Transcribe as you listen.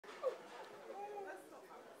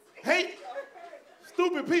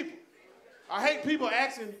stupid people. I hate people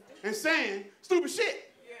asking and saying stupid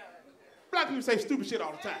shit. Black people say stupid shit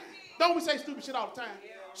all the time. Don't we say stupid shit all the time?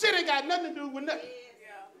 Shit ain't got nothing to do with nothing.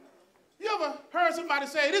 You ever heard somebody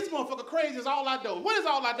say, this motherfucker crazy is all I do? What is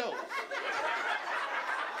all I do?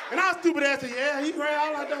 And I was stupid ass said, yeah, he crazy,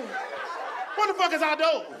 all I do. What the fuck is I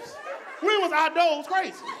do? When was I do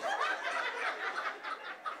crazy?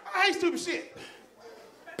 I hate stupid shit.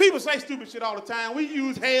 People say stupid shit all the time. We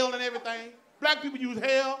use hell and everything. Black people use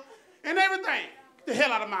hell and everything. Get the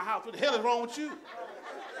hell out of my house. What the hell is wrong with you?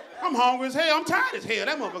 I'm hungry as hell. I'm tired as hell.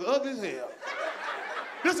 That motherfucker ugly as hell.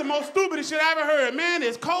 This is the most stupidest shit I ever heard. Man,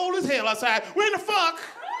 it's cold as hell outside. When the fuck?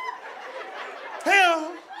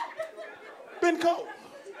 Hell been cold.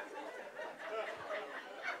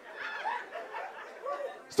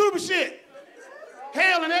 Stupid shit.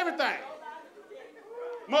 Hell and everything.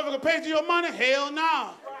 Motherfucker pays you your money? Hell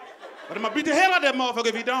no. But I'm gonna beat the hell out of that motherfucker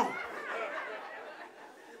if he don't.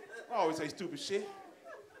 I always say stupid shit.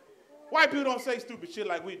 White people don't say stupid shit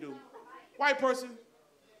like we do. White person,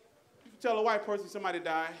 you can tell a white person somebody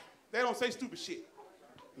died, they don't say stupid shit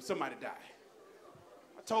when somebody died.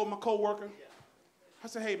 I told my coworker, I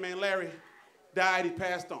said, hey man, Larry died, he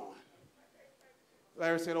passed on.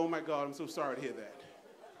 Larry said, oh my God, I'm so sorry to hear that.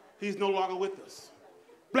 He's no longer with us.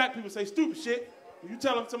 Black people say stupid shit when you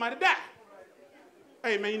tell them somebody died.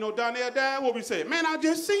 Hey man, you know Donnell died? What we say? Man, I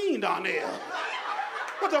just seen Donnell.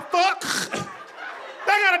 What the fuck?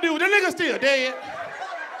 That gotta do with the nigga still dead.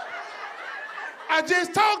 I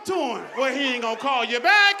just talked to him. Well, he ain't gonna call you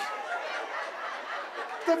back.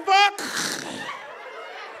 The fuck?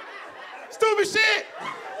 Stupid shit.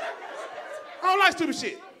 I don't like stupid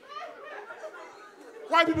shit.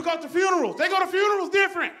 White people go to funerals. They go to funerals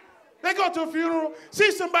different. They go to a funeral,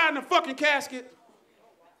 see somebody in the fucking casket.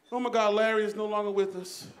 Oh my God, Larry is no longer with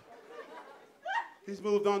us. He's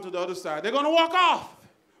moved on to the other side. They're gonna walk off.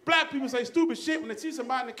 Black people say stupid shit when they see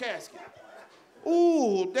somebody in the casket.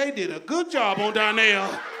 Ooh, they did a good job on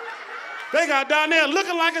Donnell. They got Donnell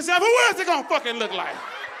looking like himself. Who else they gonna fucking look like?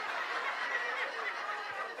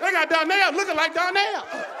 They got Donnell looking like Donnell.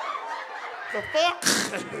 The fuck?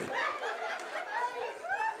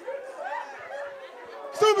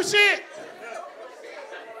 Stupid shit.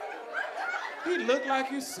 He looked like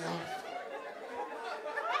himself.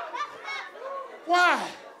 Why?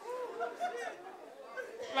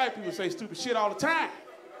 Black people say stupid shit all the time.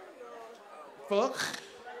 Fuck.